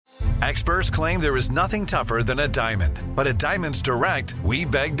Experts claim there is nothing tougher than a diamond. But at Diamonds Direct, we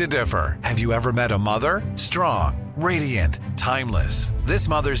beg to differ. Have you ever met a mother? Strong, radiant, timeless. This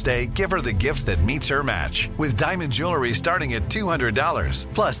Mother's Day, give her the gift that meets her match. With diamond jewelry starting at $200.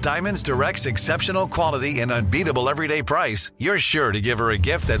 Plus Diamonds Direct's exceptional quality and unbeatable everyday price, you're sure to give her a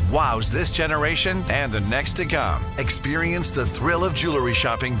gift that wows this generation and the next to come. Experience the thrill of jewelry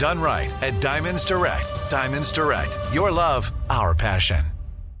shopping done right at Diamonds Direct. Diamonds Direct. Your love, our passion.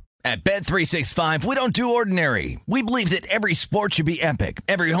 At Bet365, we don't do ordinary. We believe that every sport should be epic.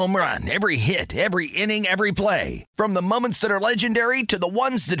 Every home run, every hit, every inning, every play. From the moments that are legendary to the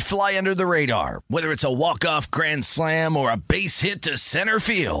ones that fly under the radar. Whether it's a walk-off grand slam or a base hit to center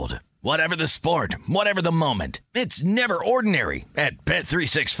field. Whatever the sport, whatever the moment. It's never ordinary at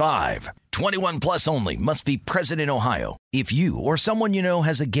Bet365. 21 plus only. Must be present in Ohio. If you or someone you know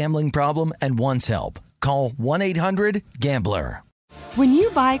has a gambling problem and wants help, call 1-800-GAMBLER. When you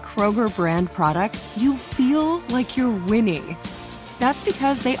buy Kroger brand products, you feel like you're winning. That's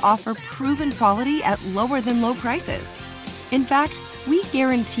because they offer proven quality at lower than low prices. In fact, we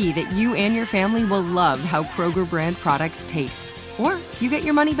guarantee that you and your family will love how Kroger brand products taste, or you get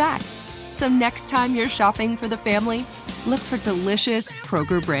your money back. So next time you're shopping for the family, look for delicious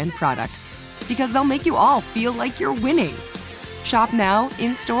Kroger brand products, because they'll make you all feel like you're winning. Shop now,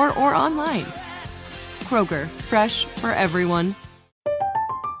 in-store, or online. Kroger, fresh for everyone.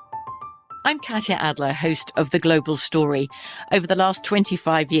 I'm Katya Adler, host of The Global Story. Over the last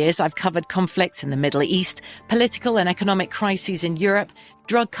 25 years, I've covered conflicts in the Middle East, political and economic crises in Europe,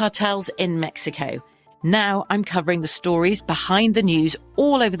 drug cartels in Mexico. Now I'm covering the stories behind the news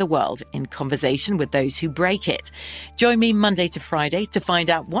all over the world in conversation with those who break it. Join me Monday to Friday to find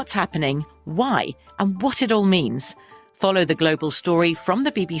out what's happening, why, and what it all means. Follow The Global Story from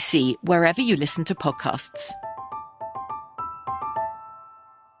the BBC wherever you listen to podcasts.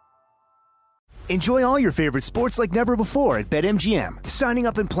 Enjoy all your favorite sports like never before at BetMGM. Signing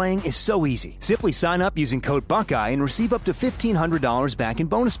up and playing is so easy. Simply sign up using code Buckeye and receive up to $1,500 back in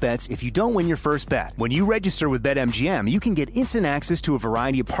bonus bets if you don't win your first bet. When you register with BetMGM, you can get instant access to a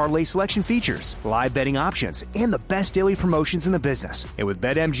variety of parlay selection features, live betting options, and the best daily promotions in the business. And with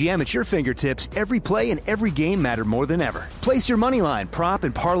BetMGM at your fingertips, every play and every game matter more than ever. Place your moneyline, prop,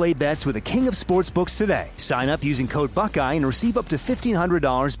 and parlay bets with the king of sportsbooks today. Sign up using code Buckeye and receive up to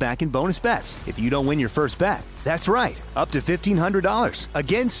 $1,500 back in bonus bets if you don't win your first bet. That's right, up to $1,500.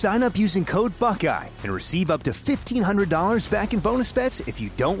 Again, sign up using code Buckeye and receive up to $1,500 back in bonus bets if you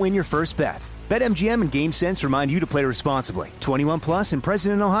don't win your first bet. BetMGM and GameSense remind you to play responsibly. 21 plus and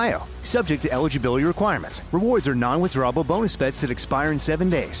present in Ohio. Subject to eligibility requirements. Rewards are non-withdrawable bonus bets that expire in 7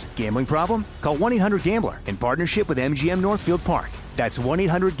 days. Gambling problem? Call 1-800-GAMBLER in partnership with MGM Northfield Park. That's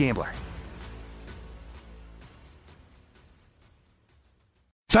 1-800-GAMBLER.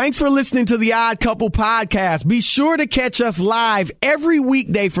 Thanks for listening to the Odd Couple podcast. Be sure to catch us live every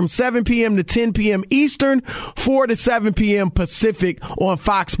weekday from 7 p.m. to 10 p.m. Eastern, 4 to 7 p.m. Pacific on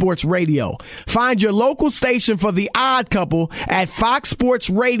Fox Sports Radio. Find your local station for the Odd Couple at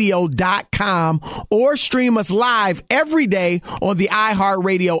foxsportsradio.com or stream us live every day on the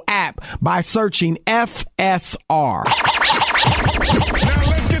iHeartRadio app by searching FSR. Now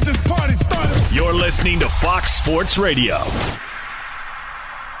let's get this party started. You're listening to Fox Sports Radio.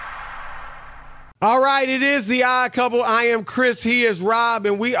 All right, it is the Odd Couple. I am Chris, he is Rob,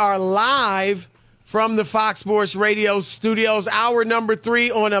 and we are live from the Fox Sports Radio studios. Hour number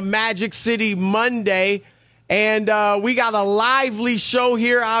 3 on a Magic City Monday. And we got a lively show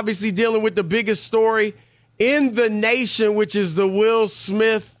here, obviously dealing with the biggest story in the nation, which is the Will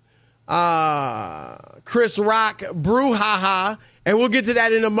Smith, Chris Rock brouhaha. And we'll get to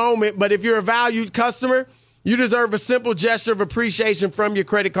that in a moment. But if you're a valued customer, you deserve a simple gesture of appreciation from your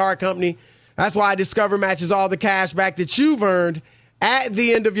credit card company. That's why Discover matches all the cash back that you've earned at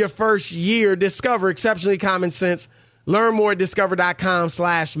the end of your first year. Discover, exceptionally common sense. Learn more at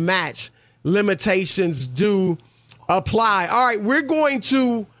discover.com/match. Limitations do apply. All right, we're going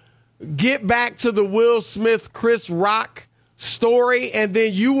to get back to the Will Smith, Chris Rock story, and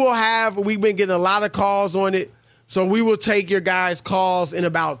then you will have, we've been getting a lot of calls on it, so we will take your guys' calls in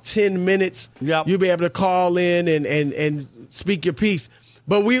about 10 minutes. Yep. You'll be able to call in and speak your piece.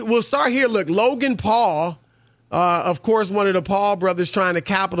 But we'll start here. Look, Logan Paul, of course, one of the Paul brothers trying to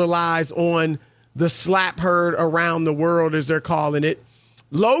capitalize on the slap heard around the world, as they're calling it.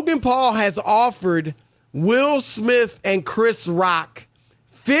 Logan Paul has offered Will Smith and Chris Rock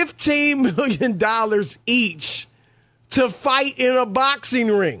 $15 million each to fight in a boxing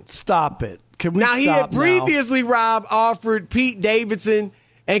ring. Stop it. Can we now, he had previously, Rob, offered Pete Davidson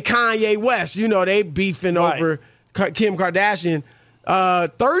and Kanye West. You know, they beefing over Kim Kardashian.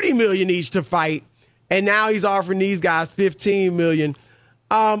 $30 million each to fight, and now he's offering these guys $15 million.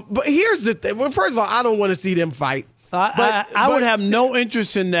 But here's the thing. Well, first of all, I don't want to see them fight. I would have no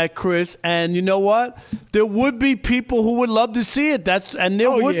interest in that, Chris. And you know what? There would be people who would love to see it. They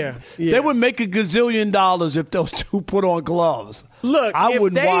would make $1 gazillion if those two put on gloves. Look, I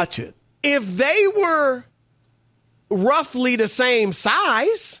wouldn't watch it. If they were roughly the same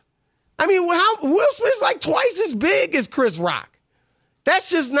size, I mean, Will Smith's like twice as big as Chris Rock. That's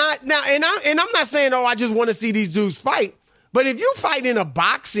just not now. And I'm not saying, I just want to see these dudes fight. But if you fight in a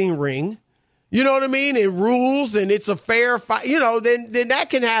boxing ring, you know what I mean, and rules, and it's a fair fight, then that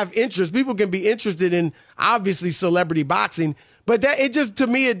can have interest. People can be interested in, obviously, celebrity boxing. But to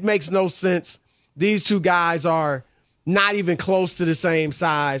me, it makes no sense. These two guys are not even close to the same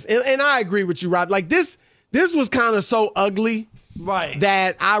size. And I agree with you, Rob. Like, this was kind of so ugly, right,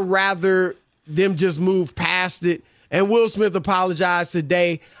 that I'd rather them just move past it. And Will Smith apologized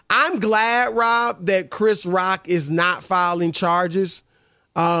today. I'm glad, Rob, that Chris Rock is not filing charges.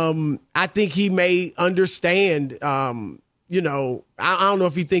 I think he may understand, I don't know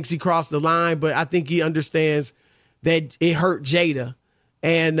if he thinks he crossed the line, but I think he understands that it hurt Jada.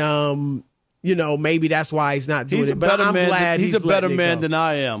 And, maybe that's why he's not doing it. But I'm glad he's a better man than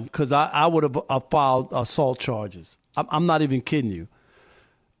I am, because I would have filed assault charges. I'm not even kidding you.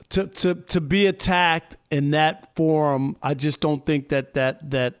 To be attacked in that forum, I just don't think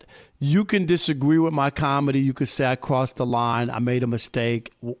that you can disagree with my comedy. You could say I crossed the line, I made a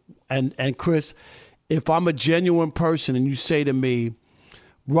mistake. And Chris, if I'm a genuine person and you say to me,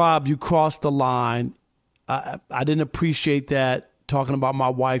 Rob, you crossed the line, I didn't appreciate that, talking about my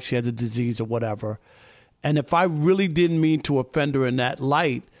wife, she has a disease or whatever. And if I really didn't mean to offend her in that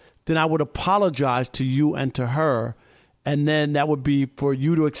light, then I would apologize to you and to her. And then that would be for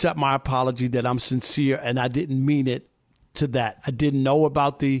you to accept my apology, that I'm sincere and I didn't mean it to that. I didn't know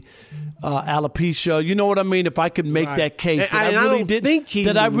about the alopecia. You know what I mean? If I could make that case. I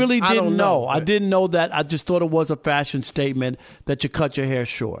really didn't know. I didn't know that. I just thought it was a fashion statement that you cut your hair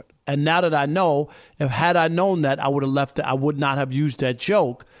short. And now that I know, had I known that, I would have left it. I would not have used that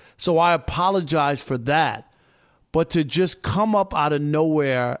joke. So I apologize for that. But to just come up out of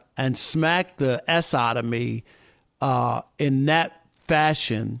nowhere and smack the S out of me in that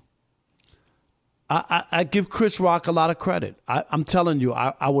fashion, I give Chris Rock a lot of credit. I'm telling you,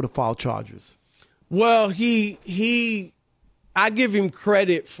 I would have filed charges. Well, I give him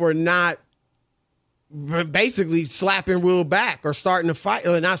credit for not basically slapping Will back or starting a fight,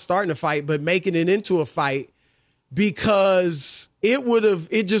 or not starting a fight, but making it into a fight, because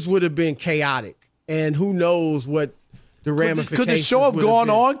it just would have been chaotic, and who knows what the ramifications. Could the show have gone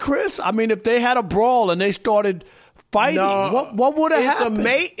on, Chris? I mean, if they had a brawl and they started fighting, what would have happened?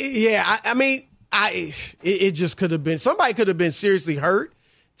 It just could have been, somebody could have been seriously hurt.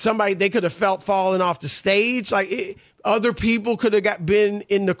 They could have felt falling off the stage. Other people could have been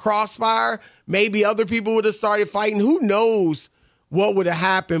in the crossfire. Maybe other people would have started fighting. Who knows what would have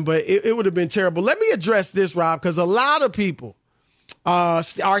happened, but it would have been terrible. Let me address this, Rob, because a lot of people, our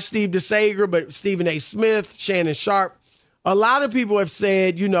Steve DeSager, but Stephen A. Smith, Shannon Sharp, a lot of people have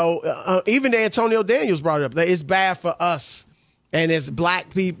said, even Antonio Daniels brought it up, that it's bad for us and as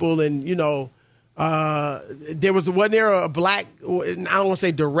black people, and, wasn't there a black, I don't want to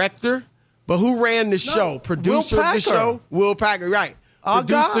say director, but who ran the show? Producer of the show? Will Packer, right.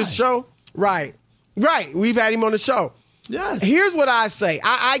 Produced the show? Right. We've had him on the show. Yes. Here's what I say.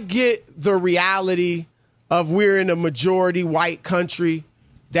 I get the reality of we're in a majority white country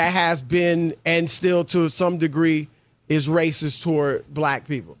that has been, and still to some degree, is racist toward black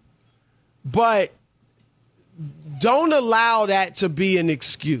people. But don't allow that to be an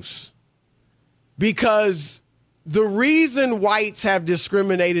excuse. Because the reason whites have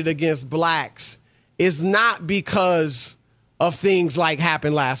discriminated against blacks is not because of things like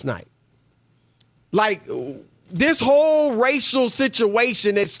happened last night. Like, this whole racial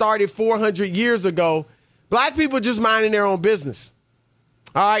situation that started 400 years ago, black people just minding their own business.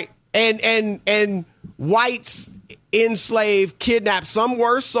 All right? And whites enslaved, kidnapped, some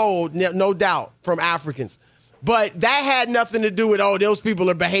were sold, no doubt, from Africans. But that had nothing to do with, those people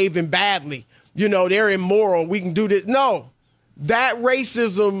are behaving badly. They're immoral. We can do this. No, that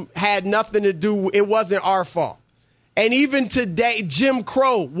racism had nothing to do. It wasn't our fault. And even today, Jim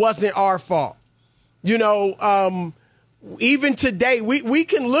Crow wasn't our fault. Even today, we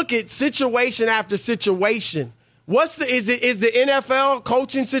can look at situation after situation. Is the NFL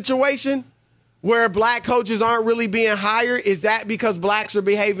coaching situation where black coaches aren't really being hired? Is that because blacks are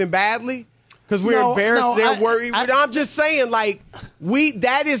behaving badly? Because we're embarrassed, they're worried. I'm just saying,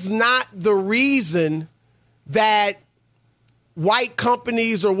 that is not the reason that white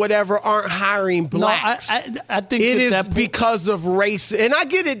companies or whatever aren't hiring blacks. No, I think it is because of race. And I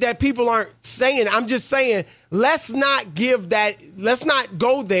get it that people aren't saying. I'm just saying, let's not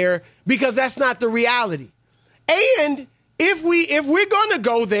go there, because that's not the reality. And if we're going to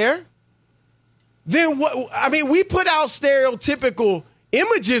go there, then we put out stereotypical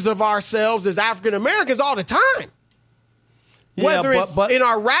images of ourselves as African Americans all the time. Whether it's in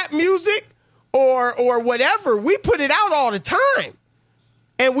our rap music or whatever, we put it out all the time.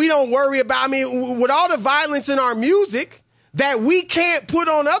 And we don't worry about, with all the violence in our music that we can't put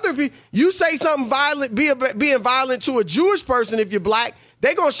on other people. You say something violent, being violent to a Jewish person if you're black,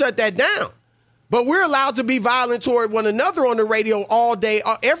 they're going to shut that down. But we're allowed to be violent toward one another on the radio all day,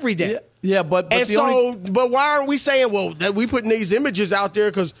 every day. Yeah, but why aren't we saying, well, that we putting these images out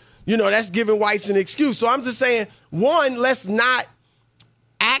there because, that's giving whites an excuse. So I'm just saying, one, let's not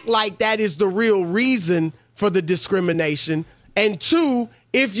act like that is the real reason for the discrimination. And two,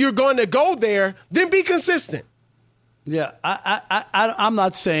 if you're going to go there, then be consistent. Yeah, I'm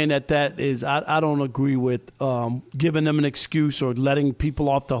not saying that is. I don't agree with giving them an excuse or letting people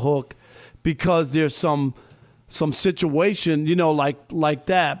off the hook because there's some situation, like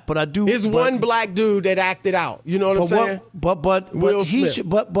that. But I do. There's one black dude that acted out. You know what I'm saying? But Will Smith.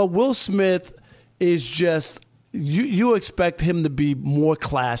 But Will Smith is just. You expect him to be more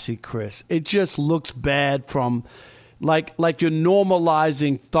classy, Chris. It just looks bad from, like you're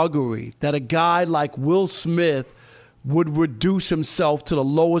normalizing thuggery. That a guy like Will Smith would reduce himself to the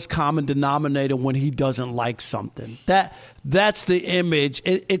lowest common denominator when he doesn't like something. That's the image.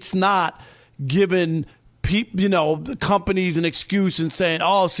 It's not giving companies an excuse and saying,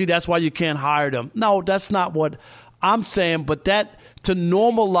 "Oh, see, that's why you can't hire them." No, that's not what I'm saying. But to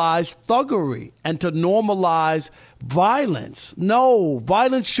normalize thuggery and to normalize violence. No,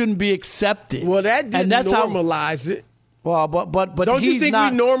 violence shouldn't be accepted. Well, that didn't normalize it. Well, but don't you think we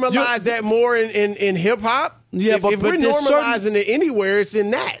normalize that more in hip hop? Yeah, if we're normalizing it anywhere, it's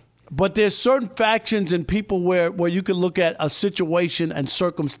in that. But there's certain factions and people where you can look at a situation and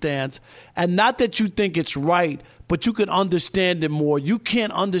circumstance, and not that you think it's right, but you can understand it more. You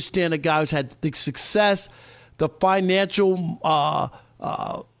can't understand a guy who's had the success, the financial windfall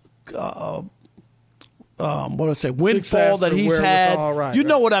that he's had. Right,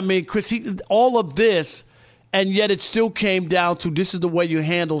 know what I mean, Chris? All of this, and yet it still came down to this is the way you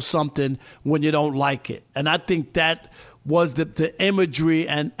handle something when you don't like it. And I think that was the imagery.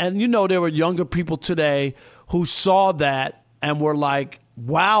 And there were younger people today who saw that and were like,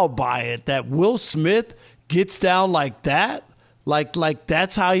 wowed by it, that Will Smith gets down like that. Like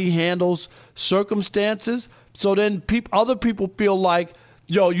that's how he handles circumstances. So then other people feel like,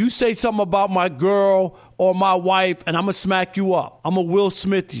 yo, you say something about my girl or my wife, and I'm going to smack you up. I'm going to Will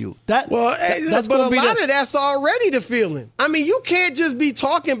Smith you. That's but a lot of that's already the feeling. You can't just be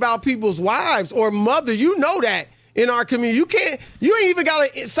talking about people's wives or mother. You know that in our community. You ain't even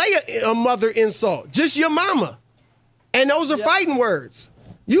got to say a mother insult. Just your mama. And those are fighting words.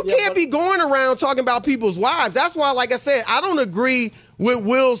 You can't be going around talking about people's wives. That's why, like I said, I don't agree with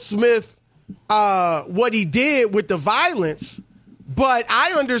Will Smith, what he did with the violence, but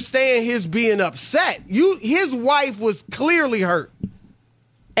I understand his being upset. His wife was clearly hurt.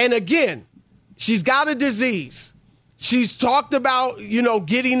 And again, she's got a disease. She's talked about,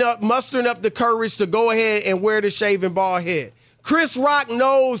 mustering up the courage to go ahead and wear the shaving bald head. Chris Rock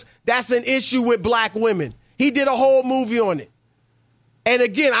knows that's an issue with black women. He did a whole movie on it. And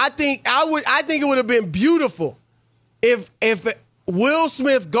again, I think it would have been beautiful if Will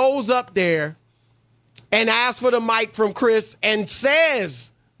Smith goes up there and asks for the mic from Chris and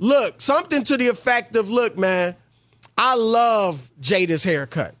says, look, something to the effect of, look, man, I love Jada's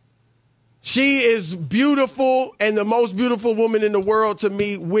haircut. She is beautiful and the most beautiful woman in the world to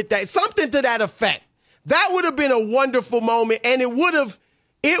me with that. Something to that effect. That would have been a wonderful moment, and it would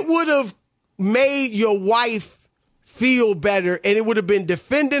have made your wife feel better, and it would have been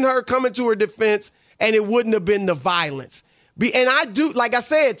defending her, coming to her defense, and it wouldn't have been the violence. And I do, like I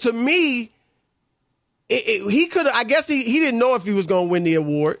said, to me, he could have, I guess he didn't know if he was going to win the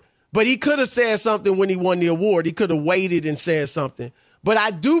award, but he could have said something when he won the award. He could have waited and said something. But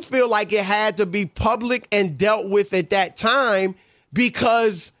I do feel like it had to be public and dealt with at that time,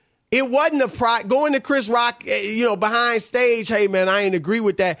 because it wasn't going to Chris Rock, behind stage, hey, man, I ain't agree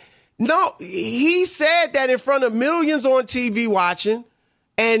with that. No, he said that in front of millions on TV watching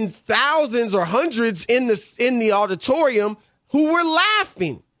and thousands or hundreds in the auditorium who were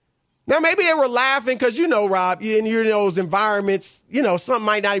laughing. Now, maybe they were laughing because, Rob, in those environments, something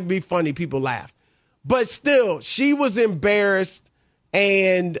might not even be funny. People laugh. But still, she was embarrassed.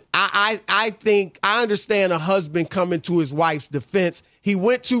 And I think I understand a husband coming to his wife's defense. He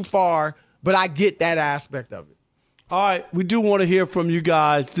went too far, but I get that aspect of it. All right, we do want to hear from you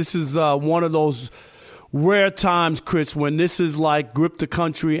guys. This is one of those rare times, Chris, when this is like grip the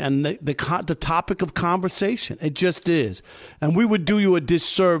country and the topic of conversation. It just is. And we would do you a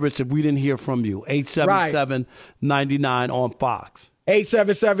disservice if we didn't hear from you. 877-99 on Fox.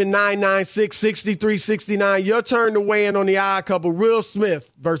 877-996-6369. Your turn to weigh in on the odd couple. Will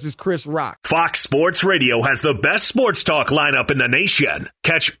Smith versus Chris Rock. Fox Sports Radio has the best sports talk lineup in the nation.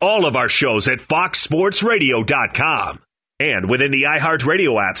 Catch all of our shows at foxsportsradio.com. And within the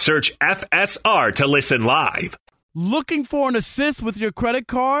iHeartRadio app, search FSR to listen live. Looking for an assist with your credit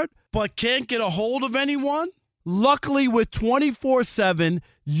card, but can't get a hold of anyone? Luckily, with 24/7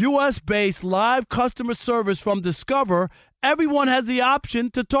 U.S.-based live customer service from Discover, everyone has the option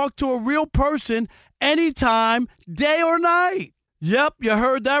to talk to a real person anytime, day or night. Yep, you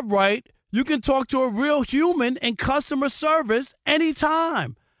heard that right. You can talk to a real human in customer service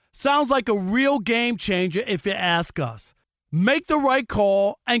anytime. Sounds like a real game changer if you ask us. Make the right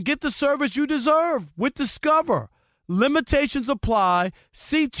call and get the service you deserve with Discover. Limitations apply.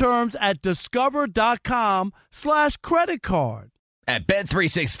 See terms at discover.com/credit card. At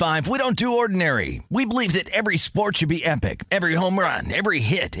Bet365, we don't do ordinary. We believe that every sport should be epic. Every home run, every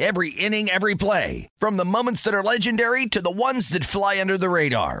hit, every inning, every play. From the moments that are legendary to the ones that fly under the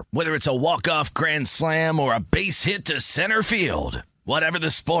radar. Whether it's a walk-off grand slam or a base hit to center field. Whatever the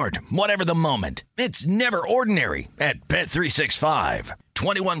sport, whatever the moment, it's never ordinary at Bet365.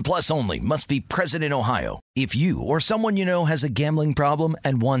 21 plus only. Must be present in Ohio. If you or someone you know has a gambling problem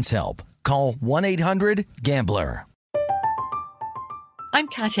and wants help, call 1-800-GAMBLER. I'm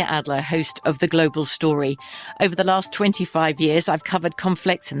Katya Adler, host of The Global Story. Over the last 25 years, I've covered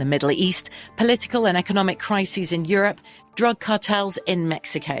conflicts in the Middle East, political and economic crises in Europe, drug cartels in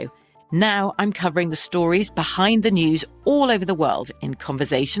Mexico. Now I'm covering the stories behind the news all over the world in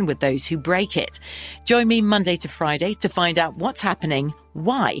conversation with those who break it. Join me Monday to Friday to find out what's happening,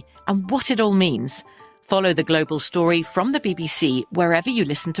 why, and what it all means. Follow The Global Story from the BBC wherever you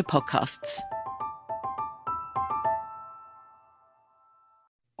listen to podcasts.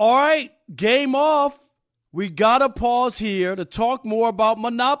 All right, game off. We got to pause here to talk more about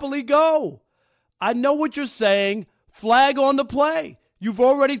Monopoly Go. I know what you're saying. Flag on the play. You've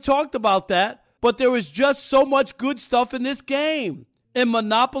already talked about that, but there is just so much good stuff in this game. In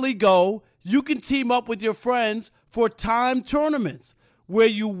Monopoly Go, you can team up with your friends for timed tournaments where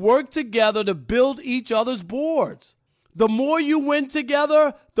you work together to build each other's boards. The more you win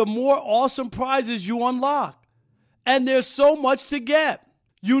together, the more awesome prizes you unlock. And there's so much to get.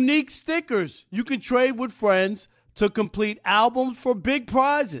 Unique stickers you can trade with friends to complete albums for big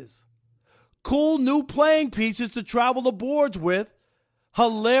prizes. Cool new playing pieces to travel the boards with.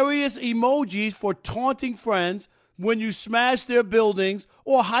 Hilarious emojis for taunting friends when you smash their buildings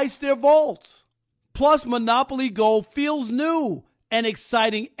or heist their vaults. Plus, Monopoly Go feels new and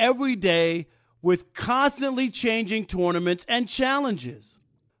exciting every day with constantly changing tournaments and challenges.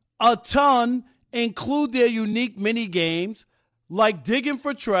 A ton include their unique mini games like digging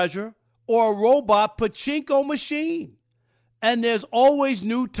for treasure or a robot pachinko machine. And there's always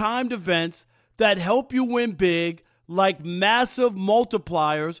new timed events that help you win big, like massive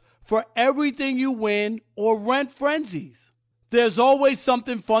multipliers for everything you win or rent frenzies. There's always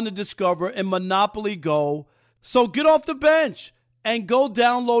something fun to discover in Monopoly Go, so get off the bench and go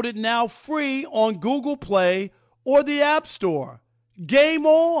download it now free on Google Play or the App Store. Game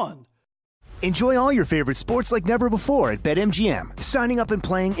on! Enjoy all your favorite sports like never before at BetMGM. Signing up and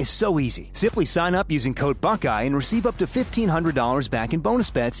playing is so easy. Simply sign up using code Buckeye and receive up to $1,500 back in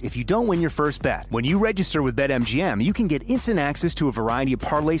bonus bets if you don't win your first bet. When you register with BetMGM, you can get instant access to a variety of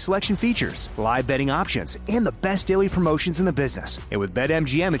parlay selection features, live betting options, and the best daily promotions in the business. And with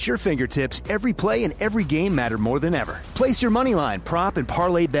BetMGM at your fingertips, every play and every game matter more than ever. Place your moneyline, prop, and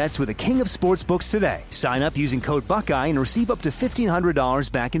parlay bets with the king of sportsbooks today. Sign up using code Buckeye and receive up to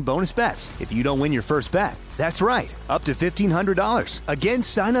 $1,500 back in bonus bets if you don't win your first bet. That's right, up to $1,500. Again,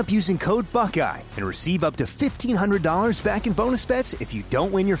 sign up using code Buckeye and receive up to $1,500 back in bonus bets if you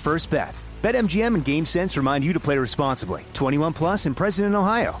don't win your first bet. BetMGM and GameSense remind you to play responsibly. 21 plus and present in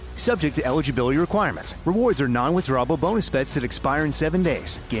Ohio. Subject to eligibility requirements. Rewards are non-withdrawable bonus bets that expire in 7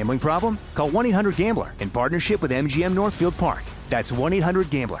 days. Gambling problem? Call 1-800-GAMBLER in partnership with MGM Northfield Park. That's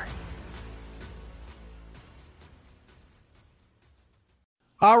 1-800-GAMBLER.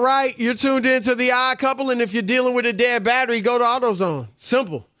 All right, you're tuned into The Odd Couple, and if you're dealing with a dead battery, go to AutoZone.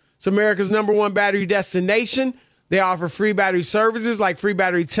 Simple. It's America's #1 battery destination. They offer free battery services like free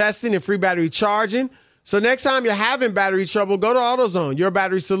battery testing and free battery charging. So next time you're having battery trouble, go to AutoZone, your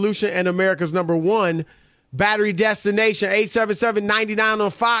battery solution and America's #1 battery destination. 877-99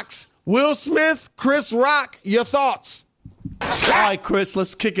 on Fox. Will Smith, Chris Rock, your thoughts? All right, Chris,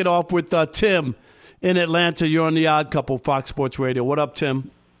 let's kick it off with Tim in Atlanta. You're on The Odd Couple, Fox Sports Radio. What up,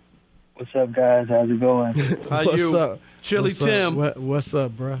 Tim? What's up, guys? How's it going? How What's you? up? Chili Tim. What's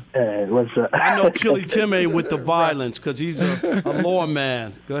up, bro? Hey, what's up? I know Chili Tim ain't with the violence because he's a law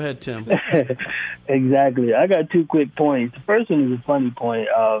man. Go ahead, Tim. Exactly. I got 2 quick points. The first one is a funny point.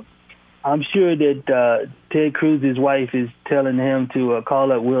 I'm sure that Ted Cruz's wife is telling him to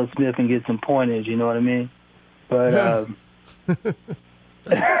call up Will Smith and get some pointers, you know what I mean? But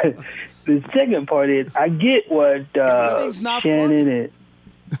the second part is I get what Shannon and...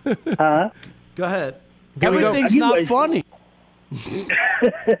 Huh? Go ahead. Everything's not funny.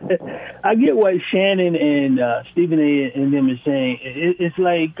 I get what Shannon and Stephen A. and them are saying. It's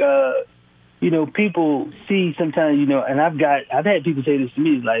like, people see sometimes, and I've had people say this to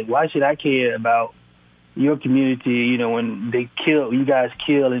me, like, why should I care about your community, when you guys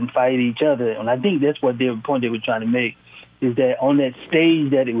kill and fight each other? And I think that's what the point they were trying to make, is that on that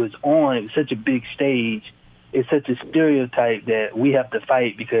stage that it was on, it was such a big stage, it's such a stereotype that we have to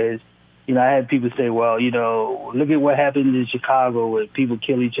fight because, I had people say, well, look at what happens in Chicago where people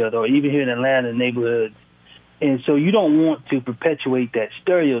kill each other, or even here in Atlanta neighborhoods. And so you don't want to perpetuate that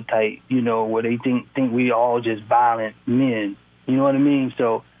stereotype, where they think we all just violent men. You know what I mean?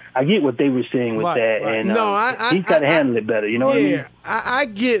 So I get what they were saying with that. Right. And he's got to handle it better. You know what I mean? I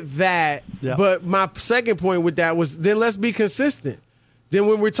get that. Yeah. But my second point with that was then let's be consistent. Then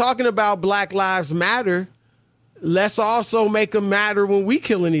when we're talking about Black Lives Matter, let's also make them matter when we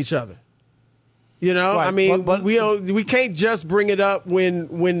killing each other. Right. I mean, we can't just bring it up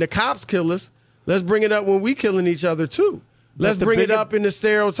when the cops kill us. Let's bring it up when we killing each other too. Let's bring it up in the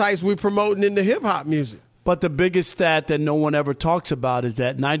stereotypes we're promoting in the hip hop music. But the biggest stat that no one ever talks about is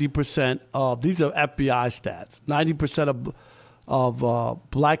that 90% of these are FBI stats. 90%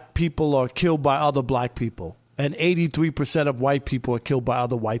 of black people are killed by other black people, and 83% of white people are killed by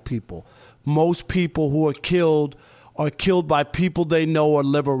other white people. Most people who are killed by people they know or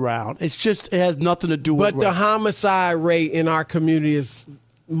live around. It has nothing to do with race. But the homicide rate in our community is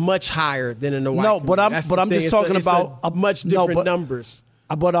much higher than in the white community. I'm just talking about much different numbers.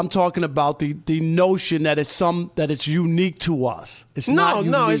 But I'm talking about the notion that it's unique to us. It's not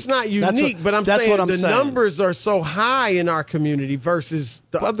unique. But I'm saying the numbers are so high in our community versus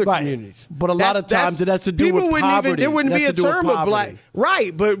the other communities. But a lot of times it has to do with poverty. There wouldn't be a term of black.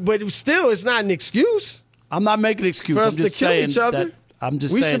 Right, but still, it's not an excuse. I'm not making an excuse. For us to kill each other.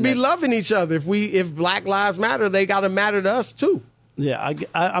 We should be loving each other. If Black Lives Matter, they got to matter to us too. Yeah,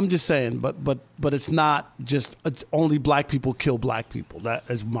 I'm just saying, but it's not just only black people kill black people. That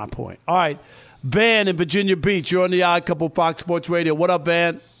is my point. All right, Van in Virginia Beach, you're on The Odd Couple, Fox Sports Radio. What up,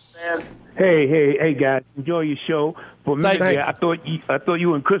 Van? Hey, guys, enjoy your show. For me, I thought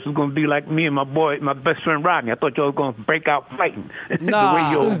you and Chris was going to be like me and my best friend Rodney. I thought y'all was going to break out fighting. Nah. The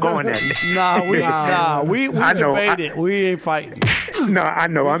way you were going at it. We debated. We ain't fighting. No, I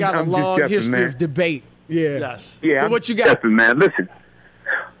know. We got a long history of debate. Yeah. Yes. Yeah. So what you got? Definitely, man. Listen.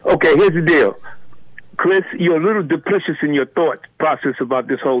 Okay, here's the deal. Chris, you're a little duplicitous in your thought process about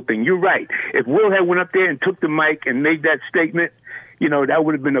this whole thing. You're right. If Will had went up there and took the mic and made that statement, that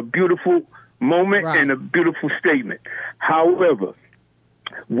would have been a beautiful moment and a beautiful statement. However,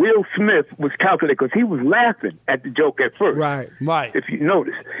 Will Smith was calculated because he was laughing at the joke at first. Right. If you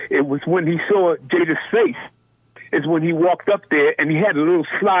notice, it was when he saw Jada's face is when he walked up there, and he had a little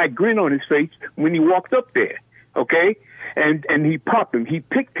sly grin on his face when he walked up there, okay? And he popped him. He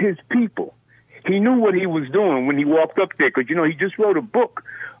picked his people. He knew what he was doing when he walked up there because, he just wrote a book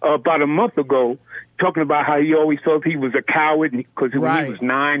about a month ago talking about how he always felt he was a coward because when he was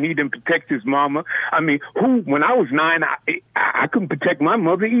 9, he didn't protect his mama. I mean, when I was 9, I couldn't protect my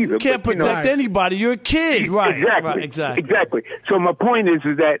mother either. You can't protect anybody. You're a kid. Right. Exactly. So my point is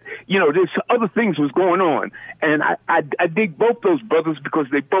that, there's other things was going on. And I dig both those brothers because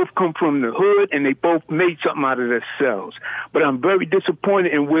they both come from the hood and they both made something out of themselves. But I'm very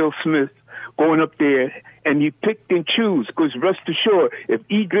disappointed in Will Smith going up there, and you picked and choose, because rest assured, if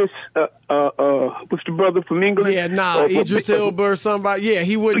Idris, what's the brother from England? Yeah, Idris Elba or somebody,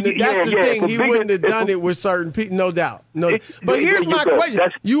 he wouldn't have, that's the thing, he wouldn't have done it with certain people, no doubt. But here's my question.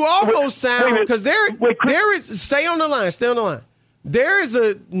 You almost sound, because there is, stay on the line. There is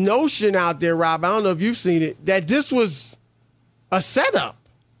a notion out there, Rob, I don't know if you've seen it, that this was a setup.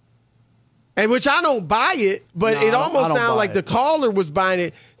 And which I don't buy it, but it almost sounds like the caller was buying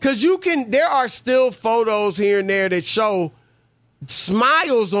it. Because there are still photos here and there that show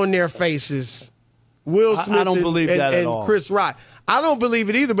smiles on their faces Will Smith I don't believe that at all. And Chris Rock. I don't believe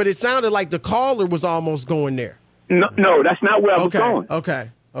it either, but it sounded like the caller was almost going there. No, that's not where I was going. Okay.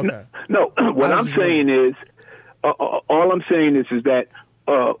 No, what I'm saying is, all I'm saying is that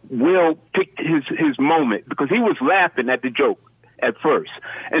Will picked his moment because he was laughing at the joke at first,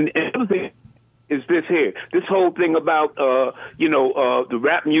 and the other thing is this whole thing about the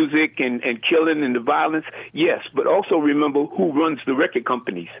rap music and killing and the violence. Yes, but also remember who runs the record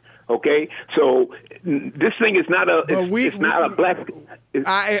companies. Okay, so this thing is not a black.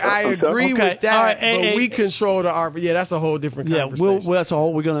 I agree with that, but we control the art. Yeah, that's a whole different conversation. Yeah, that's a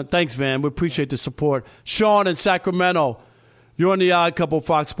whole. Thanks, Van. We appreciate the support. Sean in Sacramento, you're on the Odd Couple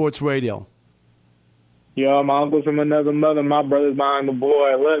Fox Sports Radio. Yo, my uncle's from another mother. My brother's behind the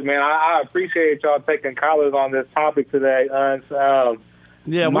boy. Look, man, I appreciate y'all taking callers on this topic today.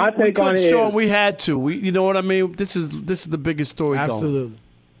 Yeah, my take on it Sean, is, we had to. You know what I mean? This is the biggest story going. Absolutely.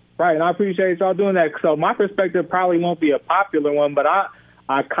 Right, and I appreciate y'all doing that. So my perspective probably won't be a popular one, but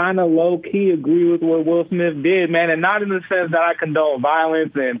I kind of low-key agree with what Will Smith did, man, and not in the sense that I condone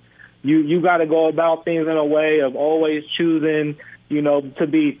violence and you got to go about things in a way of always choosing, to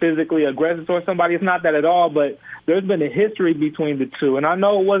be physically aggressive towards somebody. It's not that at all, but there's been a history between the two, and I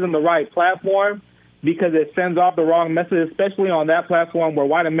know it wasn't the right platform because it sends off the wrong message, especially on that platform where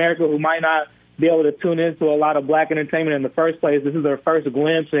white America, who might not be able to tune into a lot of black entertainment in the first place. This is their first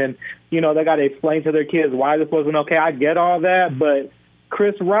glimpse, and, they got to explain to their kids why this wasn't okay. I get all that, but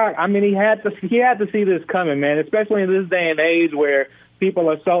Chris Rock, I mean, he had to see this coming, man, especially in this day and age where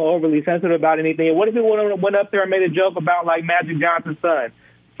people are so overly sensitive about anything. What if he went up there and made a joke about, like, Magic Johnson's son?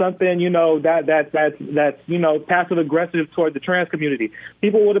 Something, that's passive aggressive toward the trans community.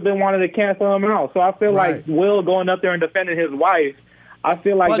 People would have been wanting to cancel him out. So I feel like Will going up there and defending his wife, I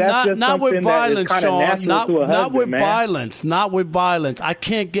feel like that's just not something with violence, that is kind of natural Sean. to a husband, not with man. violence. Not with violence. I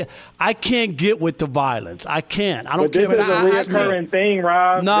can't get with the violence. I can't. I don't care. This is a reoccurring thing,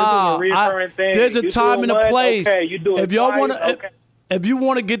 Rob. Nah, this is a reoccurring thing. There's a time and a place. Okay, you do it if y'all want to, if you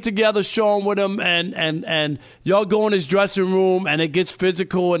want to get together, Sean, with him, and y'all go in his dressing room and it gets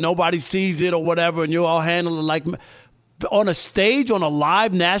physical and nobody sees it or whatever, and you all handle it like on a stage on a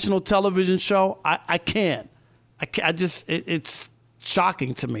live national television show, I can't. It's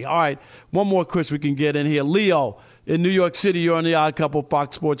shocking to me. All right, one more, Chris, we can get in here. Leo in New York City, you're on the Odd Couple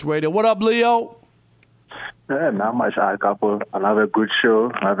Fox Sports Radio. What up, Leo? Not much, Odd Couple. Another good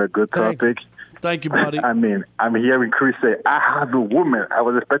show, another good topic. Thank you, buddy. I mean, I'm hearing Chris say, I have a woman. I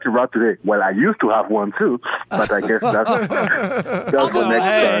was expecting Rob today. Well, I used to have one too, but I guess that's the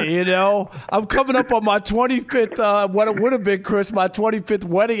next time. I'm coming up on my 25th, what it would have been, Chris, my 25th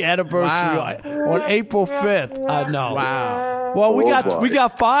wedding anniversary on April 5th. I know. Wow. Well, we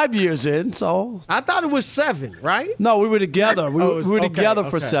got 5 years in, so. I thought it was 7, right? No, we were together. We were together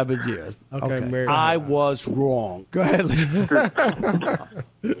for 7 years. Okay. I was wrong. Go ahead,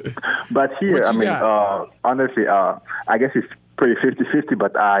 But here, honestly, I guess it's pretty 50-50,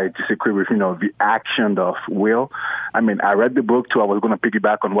 but I disagree with, the action of Will. I mean, I read the book, too. I was going to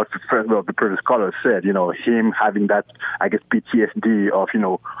piggyback on what the previous caller said, him having that, I guess, PTSD of,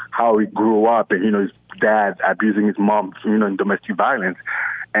 how he grew up and, his dad abusing his mom, in domestic violence.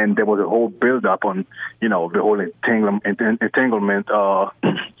 And there was a whole build-up on, the whole entanglement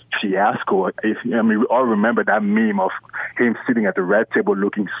fiasco. We all remember that meme of him sitting at the red table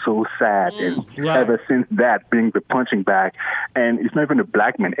looking so sad, and ever since that being the punching bag. And it's not even a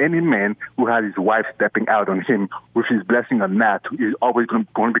black man. Any man who has his wife stepping out on him with his blessing or not is always going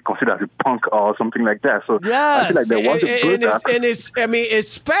to be considered as a punk or something like that. So I feel like there was a build-up. And it's,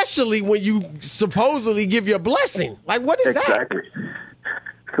 especially when you supposedly give your blessing. Like, what is that? Exactly.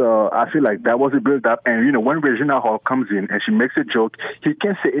 So I feel like that was a build-up. And, when Regina Hall comes in and she makes a joke, he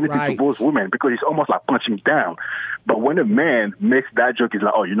can't say anything to both women because he's almost like punching down. But when a man makes that joke, he's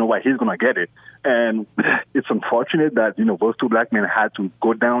like, oh, you know what, he's going to get it. And it's unfortunate that, those two black men had to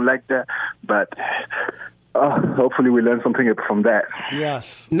go down like that. But hopefully we learn something from that.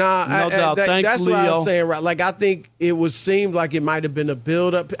 Yes. No doubt. Thanks, that's Leo. what I was saying, right? Like, I think it seemed like it might have been a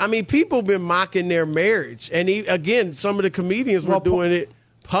build-up. I mean, people have been mocking their marriage. And, again, some of the comedians were doing it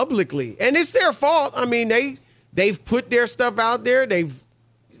publicly, and it's their fault. I mean, they've put their stuff out there. They've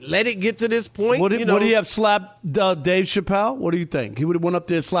let it get to this point. Would he have slapped Dave Chappelle? What do you think? He would have went up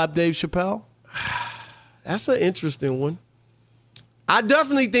there and slapped Dave Chappelle? That's an interesting one. I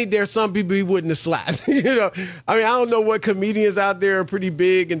definitely think there's some people he wouldn't have slapped. I mean, I don't know what comedians out there are pretty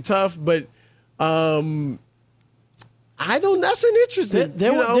big and tough, but I don't. That's an interesting.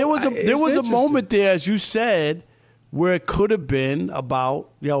 There was a moment there, as you said, where it could have been about,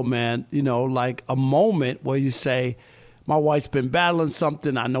 like a moment where you say, my wife's been battling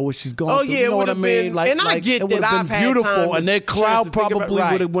something. I know what she's going through. Yeah, you know what I mean? Been, and I get it that I've been had beautiful, time and their crowd probably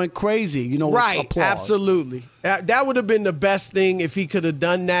right. would have went crazy. You know, right? Applause. Absolutely, that would have been the best thing if he could have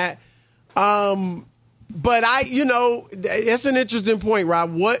done that. But that's an interesting point,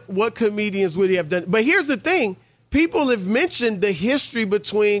 Rob. What comedians would he have done? But here's the thing: people have mentioned the history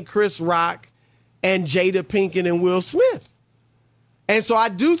between Chris Rock and Jada Pinkett and Will Smith. And so I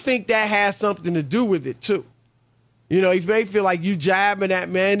do think that has something to do with it, too. You know, he may feel like you jabbing at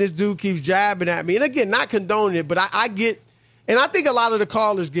me, and this dude keeps jabbing at me. And again, not condoning it, but I get, and I think a lot of the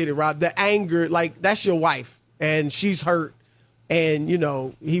callers get it, Rob, the anger, like that's your wife, and she's hurt. And, you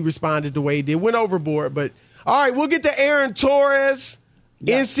know, he responded the way he did, went overboard. But, all right, we'll get to Aaron Torres,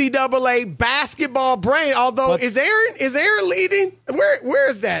 NCAA basketball brain. Although, is Aaron leading? Where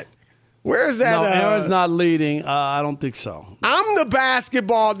is that? Where is that? No, Aaron's not leading. I don't think so. I'm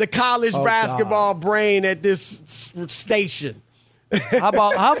the college basketball brain at this station. How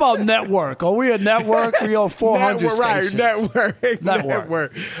about network? Are we a network? We on 400 network, right?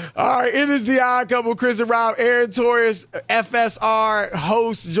 Network. All right, it is the Odd Couple. Chris and Rob. Aaron Torres, FSR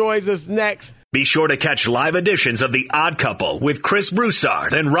host, joins us next. Be sure to catch live editions of The Odd Couple with Chris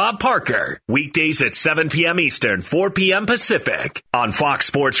Broussard and Rob Parker. Weekdays at 7 p.m. Eastern, 4 p.m. Pacific on Fox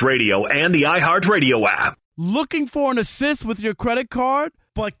Sports Radio and the iHeartRadio app. Looking for an assist with your credit card,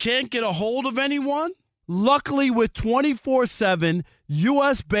 but can't get a hold of anyone? Luckily, with 24/7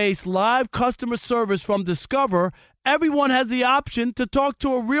 U.S.-based live customer service from Discover, everyone has the option to talk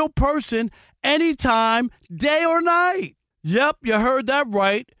to a real person anytime, day or night. Yep, you heard that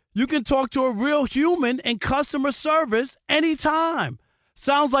right. You can talk to a real human in customer service anytime.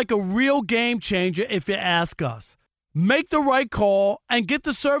 Sounds like a real game changer if you ask us. Make the right call and get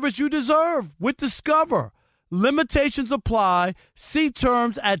the service you deserve with Discover. Limitations apply. See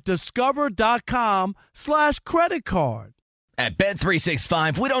terms at discover.com/creditcard. At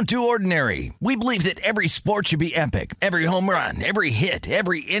Bet365, we don't do ordinary. We believe that every sport should be epic. Every home run, every hit,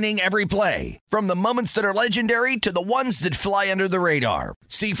 every inning, every play. From the moments that are legendary to the ones that fly under the radar.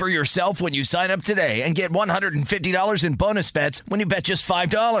 See for yourself when you sign up today and get $150 in bonus bets when you bet just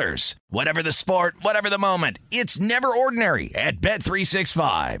 $5. Whatever the sport, whatever the moment, it's never ordinary at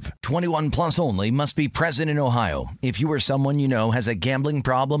Bet365. 21 plus only. Must be present in Ohio. If you or someone you know has a gambling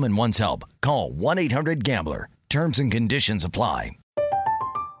problem and wants help, call 1-800-GAMBLER. Terms and conditions apply.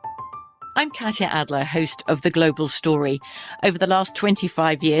 I'm Katya Adler, host of The Global Story. Over the last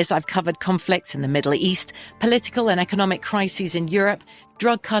 25 years, I've covered conflicts in the Middle East, political and economic crises in Europe,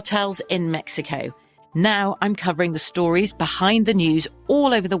 drug cartels in Mexico. Now I'm covering the stories behind the news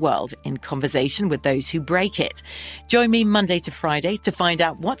all over the world in conversation with those who break it. Join me Monday to Friday to find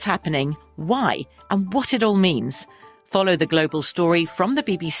out what's happening, why, and what it all means. Follow The Global Story from the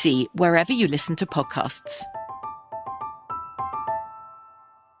BBC wherever you listen to podcasts.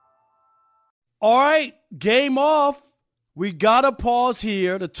 All right, game off. We got to pause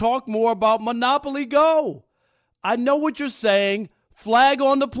here to talk more about Monopoly Go. I know what you're saying. Flag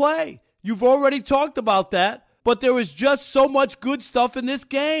on the play. You've already talked about that, but there is just so much good stuff in this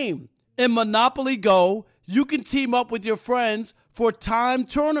game. In Monopoly Go, you can team up with your friends for timed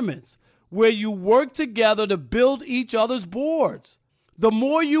tournaments where you work together to build each other's boards. The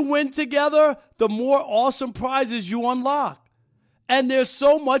more you win together, the more awesome prizes you unlock. And there's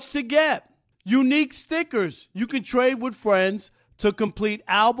so much to get. Unique stickers you can trade with friends to complete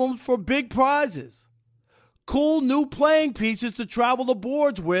albums for big prizes. Cool new playing pieces to travel the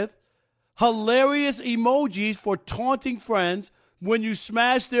boards with. Hilarious emojis for taunting friends when you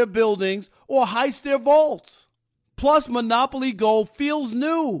smash their buildings or heist their vaults. Plus, Monopoly Go feels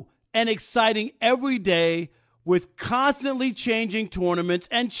new and exciting every day with constantly changing tournaments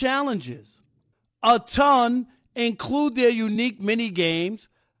and challenges. A ton include their unique mini games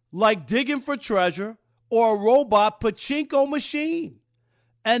like digging for treasure or a robot pachinko machine.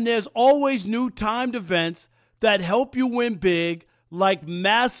 And there's always new timed events that help you win big, like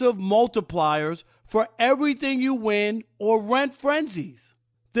massive multipliers for everything you win or rent frenzies.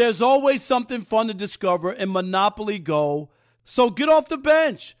 There's always something fun to discover in Monopoly Go, so get off the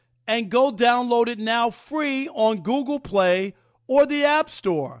bench and go download it now free on Google Play or the App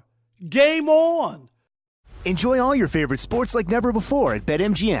Store. Game on! Enjoy all your favorite sports like never before at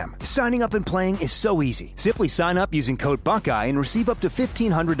BetMGM. Signing up and playing is so easy. Simply sign up using code Buckeye and receive up to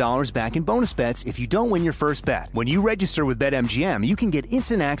 $1,500 back in bonus bets if you don't win your first bet. When you register with BetMGM, you can get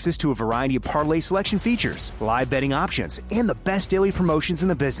instant access to a variety of parlay selection features, live betting options, and the best daily promotions in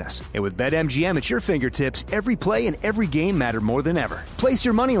the business. And with BetMGM at your fingertips, every play and every game matter more than ever. Place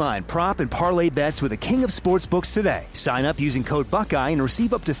your moneyline, prop, and parlay bets with the king of sportsbooks today. Sign up using code Buckeye and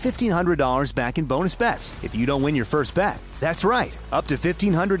receive up to $1,500 back in bonus bets. if you don't win your first bet. That's right, up to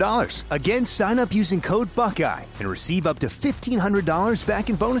 $1,500. Again, sign up using code Buckeye and receive up to $1,500 back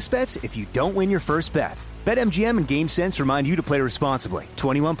in bonus bets if you don't win your first bet. BetMGM and GameSense remind you to play responsibly.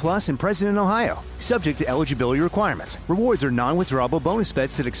 21 plus and present in Ohio. Subject to eligibility requirements. Rewards are non-withdrawable bonus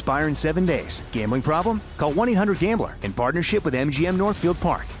bets that expire in 7 days. Gambling problem? Call 1-800-GAMBLER in partnership with MGM Northfield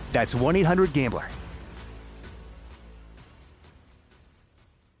Park. That's 1-800-GAMBLER.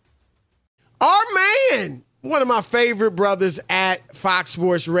 Our man, one of my favorite brothers at Fox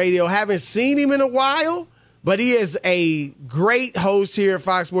Sports Radio. Haven't seen him in a while, but he is a great host here at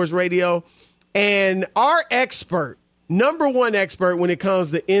Fox Sports Radio. And our expert, number one expert when it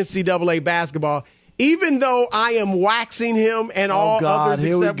comes to NCAA basketball, even though I am waxing him and all others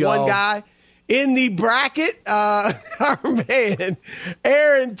except one guy in the bracket, our man,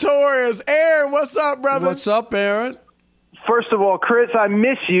 Aaron Torres. Aaron, what's up, brother? What's up, Aaron? First of all, Chris, I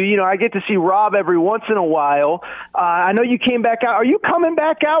miss you. You know, I get to see Rob every once in a while. I know you came back out. Are you coming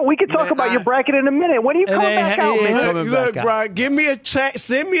back out? We can talk about your bracket in a minute. When are you coming back out, man? Look, bro, give me a check.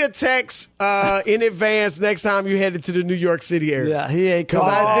 Send me a text in advance next time you headed to the New York City area. Yeah, he ain't coming.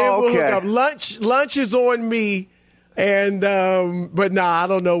 Then we'll hook up. Lunch is on me. And but I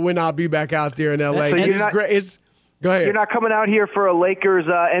don't know when I'll be back out there in LA. So go ahead. You're not coming out here for a Lakers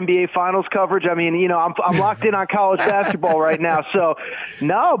NBA Finals coverage. I mean, you know, I'm locked in on college basketball right now. So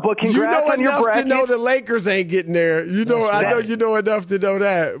no, but congrats on your bracket. You know enough to know the Lakers ain't getting there. You know, I know you know enough to know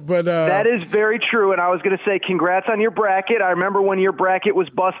that. But that is very true. And I was going to say, congrats on your bracket. I remember when your bracket was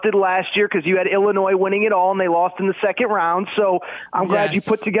busted last year because you had Illinois winning it all and they lost in the second round. So I'm glad you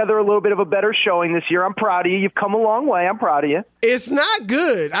put together a little bit of a better showing this year. I'm proud of you. You've come a long way. I'm proud of you. It's not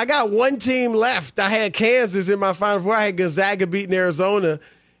good. I got one team left. I had Kansas in my Final Four. I had Gonzaga beating Arizona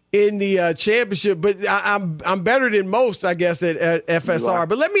in the championship, but I'm better than most, I guess, at FSR.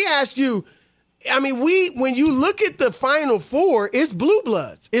 But let me ask you, I mean, when you look at the Final Four, it's blue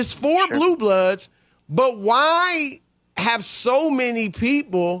bloods. It's four blue bloods, but why have so many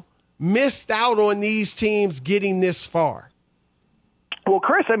people missed out on these teams getting this far? Well,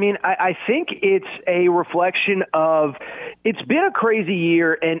 Chris, I mean, I think it's a reflection of it's been a crazy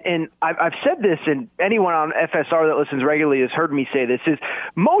year, and I've said this, and anyone on FSR that listens regularly has heard me say this, is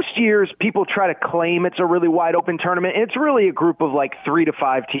most years people try to claim it's a really wide-open tournament, and it's really a group of like 3 to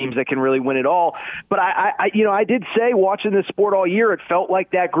 5 teams that can really win it all. But I did say, watching this sport all year, it felt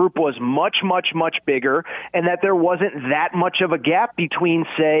like that group was much, much, much bigger, and that there wasn't that much of a gap between,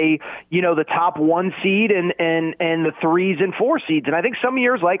 say, you know, the top 1 seed and the 3s and 4 seeds. And I think some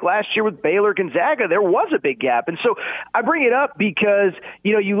years, like last year with Baylor Gonzaga, there was a big gap. And so I bring it up because,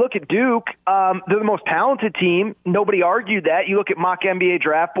 you know, you look at Duke, they're the most talented team. Nobody argued that. You look at mock NBA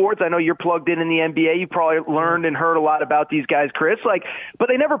draft boards. I know you're plugged in the NBA. You probably learned and heard a lot about these guys, Chris. But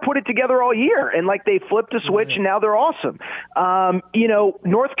they never put it together all year. And they flipped a switch and now they're awesome. You know,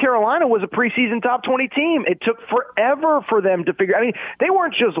 North Carolina was a preseason top 20 team. It took forever for them to figure. I mean, they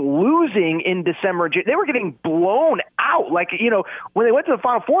weren't just losing in December. They were getting blown out. You know, when they went to the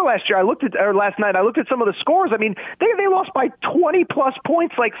Final Four last night, I looked at some of the scores. I mean, they lost by 20-plus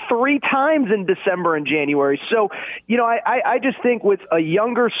points 3 times in December and January. So, you know, I just think with a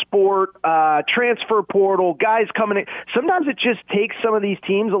younger sport, transfer portal, guys coming in, sometimes it just takes some of these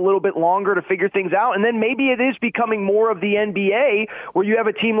teams a little bit longer to figure things out. And then maybe it is becoming more of the NBA where you have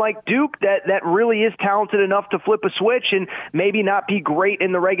a team like Duke that really is talented enough to flip a switch and maybe not be great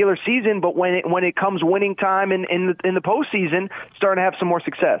in the regular season, but when it comes winning time in the postseason, starting to have some more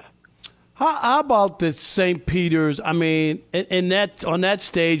success. How about the St. Peter's? I mean, on that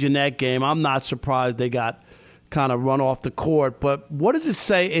stage in that game, I'm not surprised they got kind of run off the court. But what does it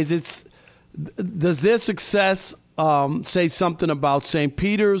say? Does their success say something about St.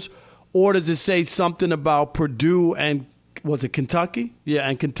 Peter's, or does it say something about Purdue and was it Kentucky? Yeah,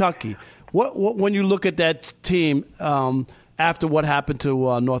 and Kentucky. What when you look at that team after what happened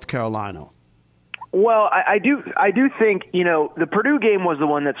to North Carolina? Well, I do think, you know, the Purdue game was the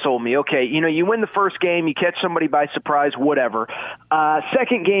one that sold me. Okay, you know, you win the first game, you catch somebody by surprise, whatever.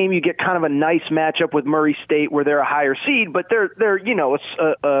 Second game, you get kind of a nice matchup with Murray State where they're a higher seed, but they're you know,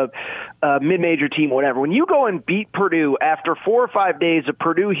 a mid-major team, whatever. When you go and beat Purdue after 4 or 5 days of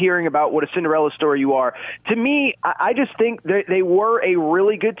Purdue hearing about what a Cinderella story you are, to me, I just think they were a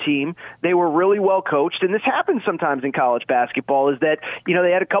really good team. They were really well coached, and this happens sometimes in college basketball, is that, you know,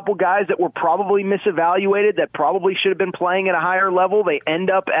 they had a couple guys that were probably evaluated that probably should have been playing at a higher level. They end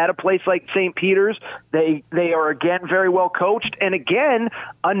up at a place like St. Peter's. They are, again, very well coached. And, again,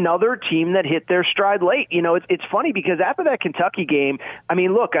 another team that hit their stride late. You know, it's funny because after that Kentucky game, I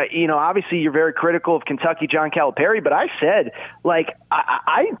mean, look, you know, obviously you're very critical of Kentucky, John Calipari, but I said,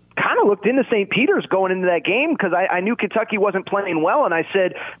 I kind of looked into St. Peter's going into that game because I knew Kentucky wasn't playing well, and I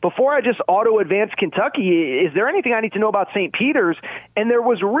said, before I just auto-advance Kentucky, is there anything I need to know about St. Peter's? And there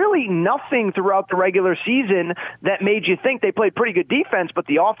was really nothing throughout the regular season that made you think. They played pretty good defense, but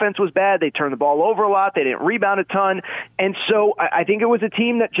the offense was bad. They turned the ball over a lot. They didn't rebound a ton. And so I think it was a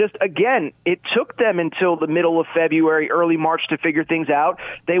team that just, again, it took them until the middle of February, early March to figure things out.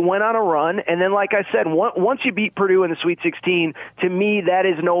 They went on a run, and then, like I said, once you beat Purdue in the Sweet 16, to me, that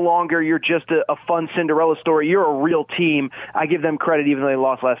is no longer you're just a fun Cinderella story. You're a real team. I give them credit even though they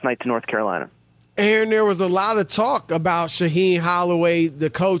lost last night to North Carolina. Aaron, there was a lot of talk about Shaheen Holloway, the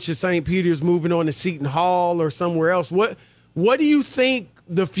coach at St. Peter's, moving on to Seton Hall or somewhere else. What do you think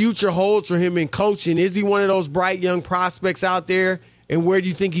the future holds for him in coaching? Is he one of those bright young prospects out there, and where do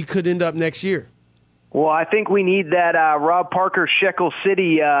you think he could end up next year? Well, I think we need that Rob Parker Shekel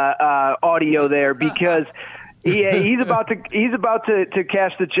City audio there because he's about to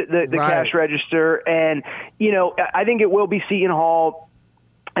cash the right. Cash register, and I think it will be Seton Hall.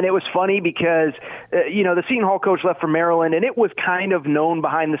 And it was funny because, the Seton Hall coach left for Maryland, and it was kind of known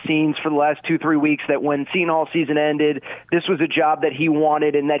behind the scenes for the last 2-3 weeks that when Seton Hall season ended, this was a job that he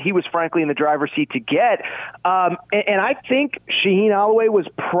wanted and that he was frankly in the driver's seat to get. And I think Shaheen Holloway was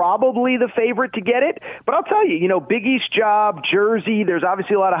probably the favorite to get it. But I'll tell you, Big East job, Jersey, there's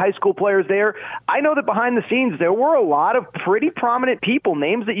obviously a lot of high school players there. I know that behind the scenes there were a lot of pretty prominent people,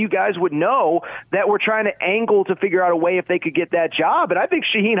 names that you guys would know, that were trying to angle to figure out a way if they could get that job. And I think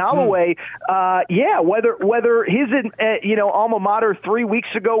Shaheen Holloway, whether his alma mater 3 weeks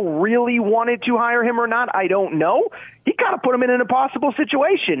ago really wanted to hire him or not, I don't know. He kind of put him in an impossible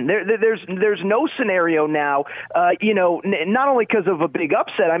situation. There's no scenario now, not only because of a big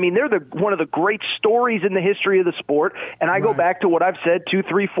upset. I mean, they're one of the great stories in the history of the sport. And I go back to what I've said 2,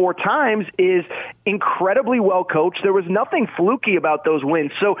 3, 4 times is incredibly well coached. There was nothing fluky about those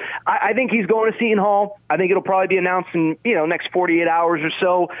wins. So I think he's going to Seton Hall. I think it'll probably be announced in, next 48 hours or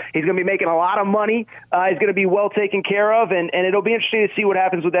so. He's going to be making a lot of money. He's going to be well taken care of. And it'll be interesting to see what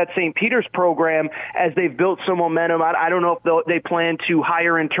happens with that St. Peter's program as they've built some momentum. I don't know if they plan to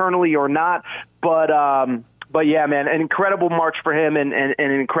hire internally or not, but yeah, man, an incredible March for him and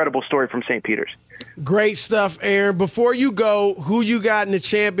an incredible story from St. Peter's. Great stuff, Aaron. Before you go, who you got in the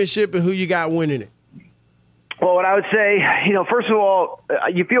championship and who you got winning it? Well, what I would say, first of all,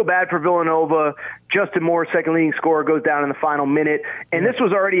 you feel bad for Villanova. Justin Moore, second leading scorer, goes down in the final minute. And this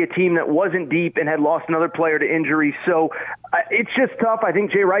was already a team that wasn't deep and had lost another player to injury. So it's just tough. I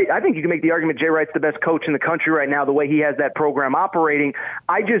think Jay Wright, you can make the argument Jay Wright's the best coach in the country right now, the way he has that program operating.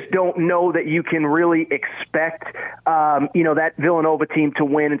 I just don't know that you can really expect, that Villanova team to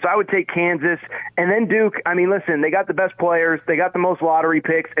win. And so I would take Kansas and then Duke. I mean, listen, they got the best players. They got the most lottery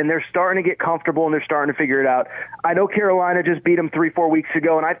picks, and they're starting to get comfortable and they're starting to figure it out. I know Carolina just beat them 3-4 weeks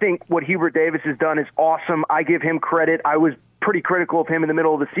ago, and I think what Hubert Davis has done is awesome. I give him credit. I was pretty critical of him in the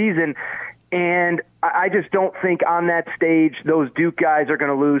middle of the season, and I just don't think on that stage those Duke guys are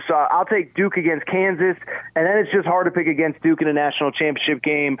going to lose. So I'll take Duke against Kansas, and then it's just hard to pick against Duke in a national championship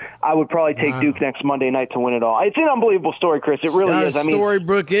game. I would probably take Duke next Monday night to win it all. It's an unbelievable story, Chris. It really is.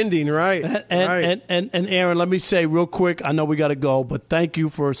 Storybook ending, right? And Aaron, let me say real quick, I know we got to go, but thank you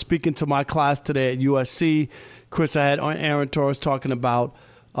for speaking to my class today at USC. Chris, I had Aaron Torres talking about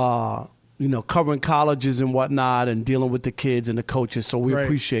covering colleges and whatnot and dealing with the kids and the coaches. So we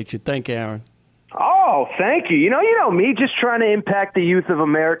appreciate you. Thank you, Aaron. Oh, thank you. You know me, just trying to impact the youth of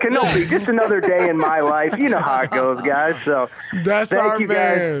America. No, just another day in my life. You know how it goes, guys. So that's our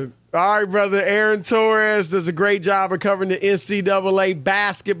man. All right, brother. Aaron Torres does a great job of covering the NCAA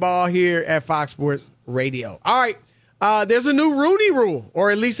basketball here at Fox Sports Radio. All right. There's a new Rooney Rule,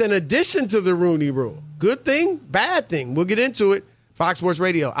 or at least an addition to the Rooney Rule. Good thing, bad thing. We'll get into it. Fox Sports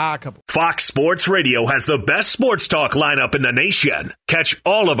Radio, couple. Fox Sports Radio has the best sports talk lineup in the nation. Catch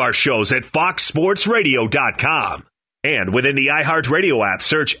all of our shows at foxsportsradio.com. And within the iHeartRadio app,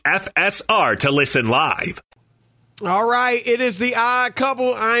 search FSR to listen live. All right, it is the Odd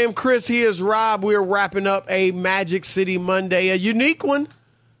Couple. I am Chris. He is Rob. We're wrapping up a Magic City Monday, a unique one,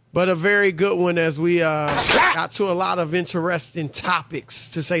 but a very good one as we got to a lot of interesting topics,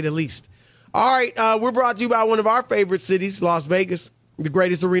 to say the least. All right, we're brought to you by one of our favorite cities, Las Vegas, the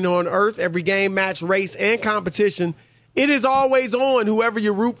greatest arena on earth. Every game, match, race, and competition, it is always on. Whoever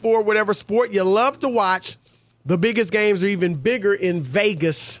you root for, whatever sport you love to watch, the biggest games are even bigger in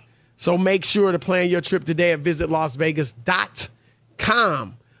Vegas. So make sure to plan your trip today at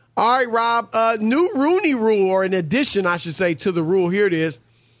visitlasvegas.com. All right, Rob, new Rooney Rule, or an addition, I should say, to the rule. Here it is.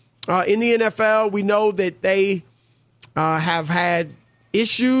 In the NFL, we know that they have had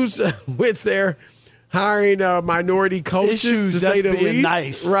issues with their hiring minority coaches Issues, to say the least.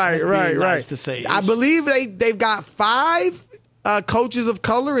 Nice. Right. Nice to say. I believe they've got 5 coaches of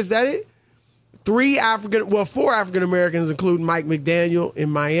color. Is that it? 4 African Americans, including Mike McDaniel in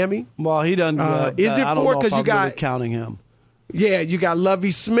Miami. Well, he doesn't. Is it 4? Because you got really counting him. Yeah, you got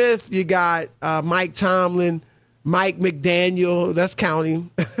Lovie Smith. You got Mike Tomlin, Mike McDaniel. That's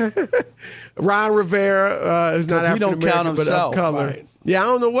counting. Ron Rivera is not African American, but of color. Right. Yeah, I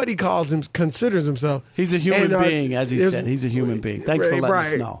don't know what he considers himself. He's a human being, as he said. He's a human being. Thanks for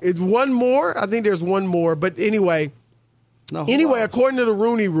letting us know. It's one more. I think there's one more. But anyway, according to the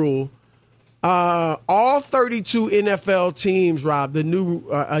Rooney Rule, all 32 NFL teams, Rob, the new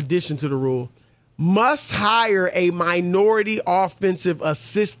addition to the rule, must hire a minority offensive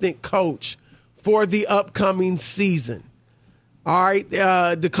assistant coach for the upcoming season. All right,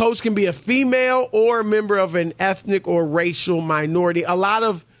 the coach can be a female or a member of an ethnic or racial minority. A lot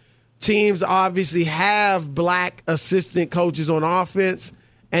of teams obviously have black assistant coaches on offense,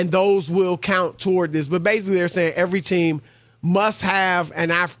 and those will count toward this. But basically, they're saying every team must have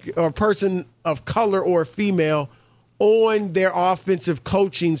an person of color or female on their offensive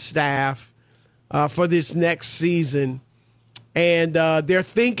coaching staff for this next season. And their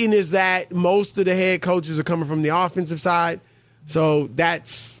thinking is that most of the head coaches are coming from the offensive side. So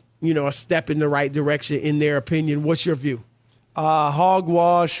that's, a step in the right direction in their opinion. What's your view?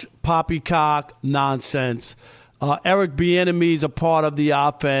 Hogwash, poppycock, nonsense. Eric Bieniemy is a part of the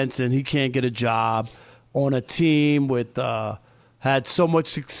offense, and he can't get a job on a team with had so much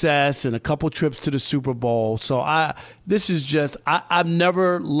success and a couple trips to the Super Bowl. So I've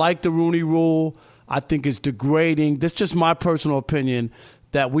never liked the Rooney Rule. I think it's degrading. That's just my personal opinion,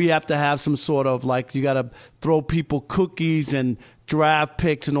 that we have to have some sort of, you got to throw people cookies and draft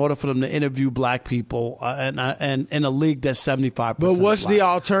picks in order for them to interview black people and in a league that's 75%. But what's black. The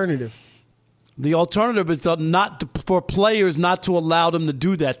alternative? The alternative is for players not to allow them to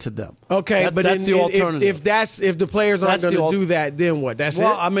do that to them. Okay, but that's the alternative. If the players aren't going to do that, then what? That's it?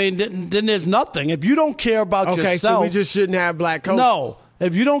 Well, I mean, then there's nothing. If you don't care about yourself. Okay, so we just shouldn't have black coaches. No.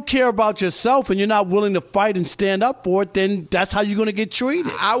 If you don't care about yourself and you're not willing to fight and stand up for it, then that's how you're going to get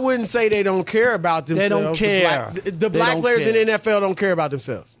treated. I wouldn't say they don't care about themselves. They don't care. The black players in the NFL don't care about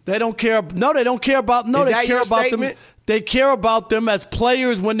themselves. They don't care. No, they don't care about. No, they care about them. They care about them as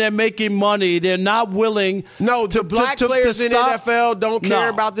players when they're making money. They're not willing. No, the black players in the NFL don't care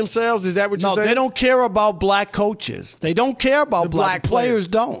about themselves. Is that what you're saying? No, they don't care about black coaches. They don't care about black players.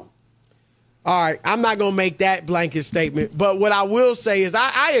 Don't. All right, I'm not going to make that blanket statement. But what I will say is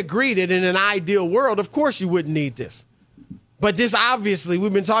I agree that in an ideal world, of course you wouldn't need this. But this obviously,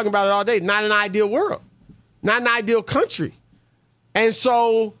 we've been talking about it all day, not an ideal world, not an ideal country. And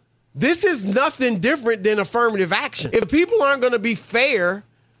so this is nothing different than affirmative action. If people aren't going to be fair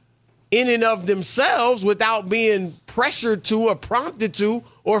in and of themselves without being pressured to or prompted to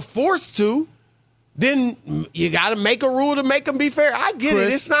or forced to, then you got to make a rule to make them be fair. I get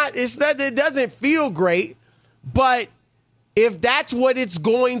it. It's not, it doesn't feel great, but if that's what it's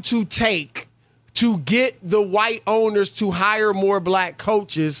going to take to get the white owners to hire more black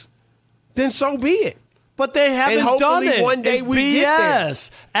coaches, then so be it. But they haven't done it. One day we get there.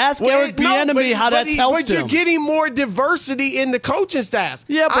 Ask Eric Bieniemy how that's helped him. But you're getting more diversity in the coaching staff.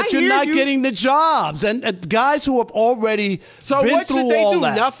 Yeah, but you're not getting the jobs. And guys who have already been through all that. So what should they do?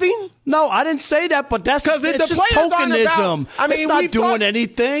 Nothing? No, I didn't say that, but it's just tokenism. It's not doing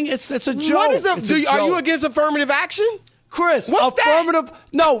anything. It's a joke. What is are you against affirmative action? Chris, affirmative.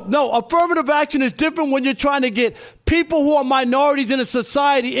 No, affirmative action is different when you're trying to get people who are minorities in a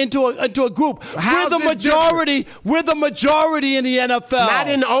society into a group. We're the majority in the NFL. Not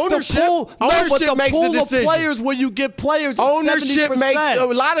in ownership. Ownership makes the decision. Of players where you get players. Ownership makes a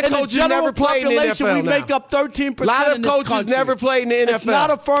lot of coaches never played in the NFL. We make up 13%. A lot of coaches never played in the NFL. It's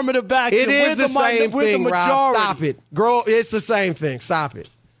not affirmative action. It is the same thing, Rob. Stop it, girl. It's the same thing. Stop it.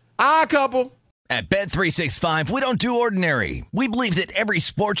 Couple. At Bet365, we don't do ordinary. We believe that every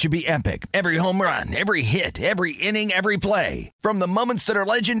sport should be epic. Every home run, every hit, every inning, every play. From the moments that are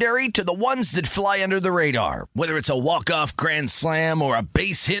legendary to the ones that fly under the radar. Whether it's a walk-off grand slam or a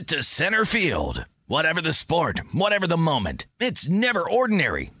base hit to center field. Whatever the sport, whatever the moment. It's never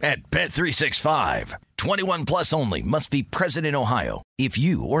ordinary at Bet365. 21 plus only. Must be present in Ohio. If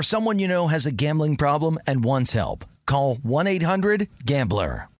you or someone you know has a gambling problem and wants help, call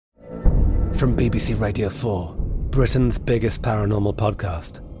 1-800-GAMBLER. From BBC Radio 4, Britain's biggest paranormal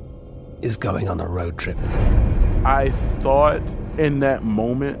podcast is going on a road trip. I thought in that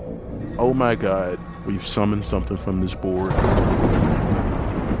moment, oh my God, we've summoned something from this board.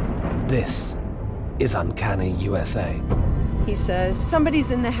 This is Uncanny USA. He says,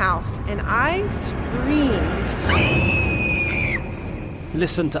 "Somebody's in the house," and I screamed.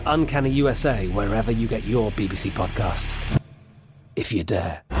 Listen to Uncanny USA wherever you get your BBC podcasts, if you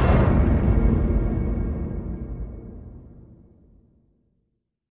dare.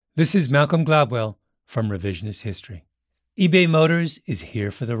 This is Malcolm Gladwell from Revisionist History. eBay Motors is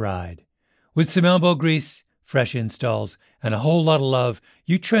here for the ride. With some elbow grease, fresh installs, and a whole lot of love,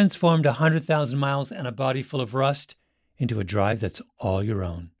 you transformed 100,000 miles and a body full of rust into a drive that's all your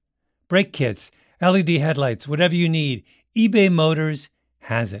own. Brake kits, LED headlights, whatever you need, eBay Motors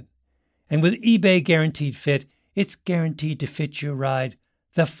has it. And with eBay Guaranteed Fit, it's guaranteed to fit your ride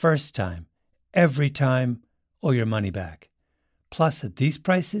the first time, every time, or your money back. Plus, at these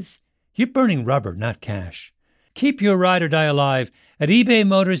prices, you're burning rubber, not cash. Keep your ride or die alive at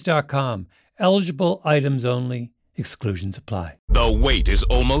ebaymotors.com. Eligible items only. Exclusions apply. The wait is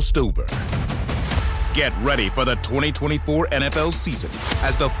almost over. Get ready for the 2024 NFL season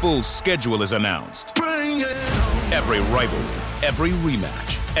as the full schedule is announced. Every rivalry, every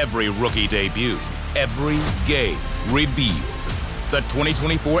rematch, every rookie debut, every game revealed. The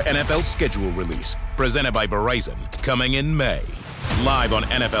 2024 NFL schedule release, presented by Verizon, coming in May. Live on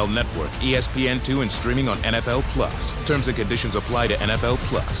NFL Network, ESPN2, and streaming on NFL Plus. Terms and conditions apply to NFL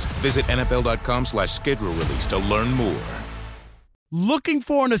Plus. Visit NFL.com/schedule release to learn more. Looking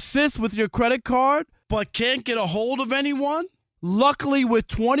for an assist with your credit card, but can't get a hold of anyone? Luckily, with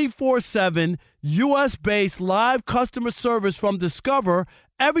 24/7 U.S.-based live customer service from Discover,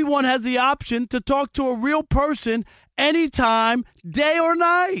 everyone has the option to talk to a real person anytime, day or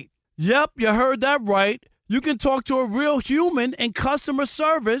night. Yep, you heard that right. You can talk to a real human in customer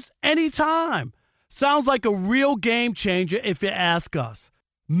service anytime. Sounds like a real game changer if you ask us.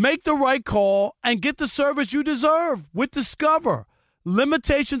 Make the right call and get the service you deserve with Discover.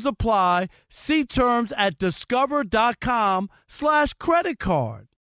 Limitations apply. See terms at discover.com/credit card.